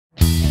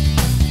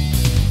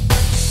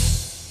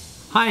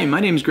Hi, my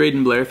name is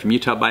Graydon Blair from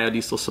Utah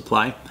Biodiesel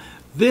Supply.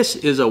 This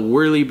is a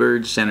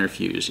Whirlybird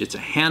centrifuge. It's a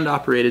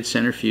hand-operated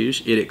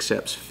centrifuge. It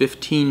accepts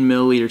 15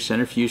 milliliter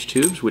centrifuge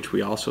tubes, which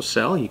we also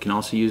sell. You can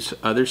also use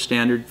other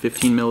standard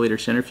 15 milliliter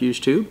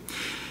centrifuge tube.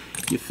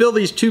 You fill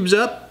these tubes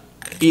up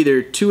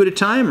either 2 at a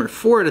time or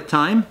 4 at a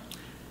time.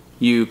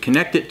 You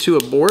connect it to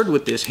a board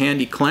with this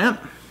handy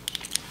clamp.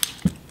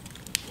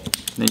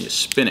 Then you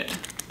spin it.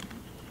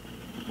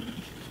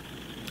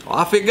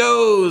 Off it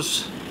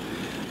goes.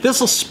 This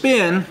will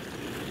spin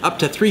up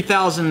to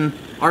 3,000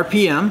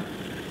 RPM.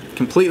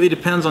 Completely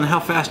depends on how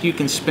fast you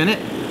can spin it.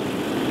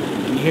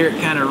 You can hear it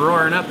kind of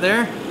roaring up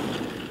there.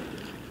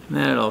 And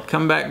then it'll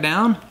come back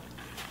down.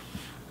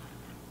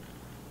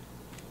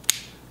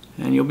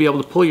 And you'll be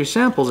able to pull your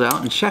samples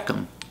out and check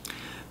them.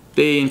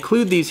 They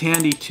include these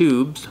handy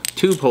tube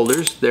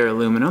holders. They're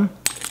aluminum.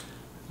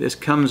 This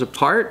comes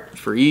apart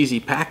for easy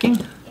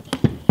packing.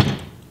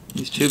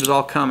 These tubes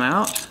all come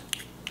out.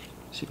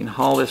 So you can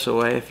haul this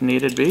away if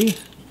needed be.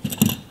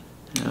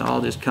 It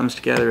all just comes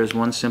together as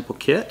one simple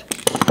kit.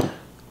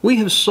 We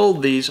have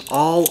sold these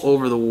all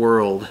over the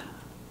world.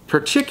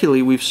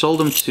 Particularly, we've sold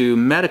them to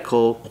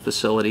medical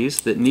facilities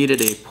that needed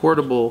a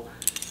portable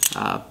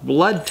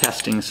blood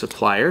testing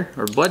supplier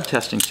or blood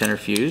testing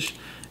centrifuge.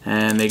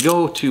 And they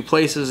go to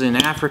places in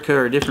Africa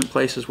or different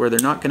places where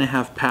they're not going to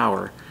have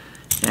power.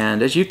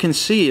 And as you can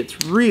see,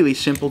 it's really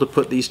simple to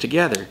put these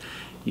together.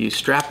 You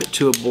strap it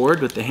to a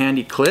board with the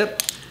handy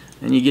clip,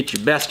 and you get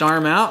your best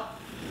arm out,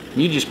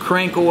 and you just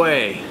crank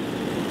away.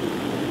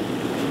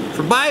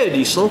 For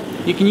biodiesel,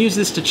 you can use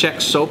this to check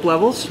soap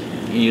levels.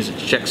 You can use it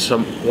to check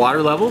some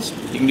water levels.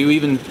 You can do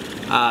even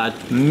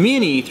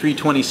mini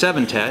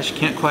 327 tests. You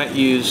can't quite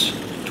use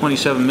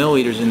 27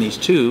 milliliters in these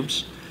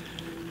tubes.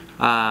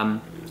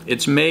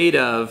 It's made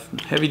of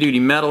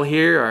heavy-duty metal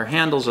here. Our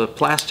handle's a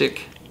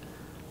plastic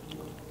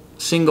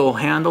single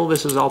handle.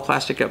 This is all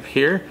plastic up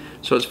here.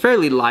 So it's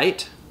fairly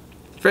light,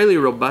 fairly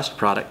robust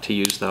product to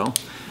use though.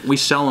 We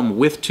sell them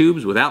with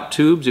tubes, without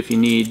tubes. If you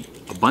need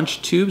a bunch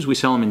of tubes, we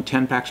sell them in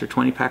 10 packs or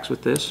 20 packs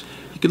with this.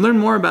 You can learn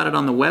more about it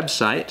on the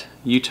website,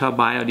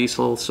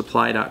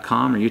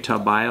 utahbiodieselsupply.com or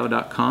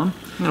utahbio.com.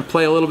 I'm going to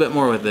play a little bit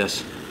more with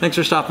this. Thanks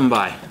for stopping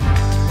by.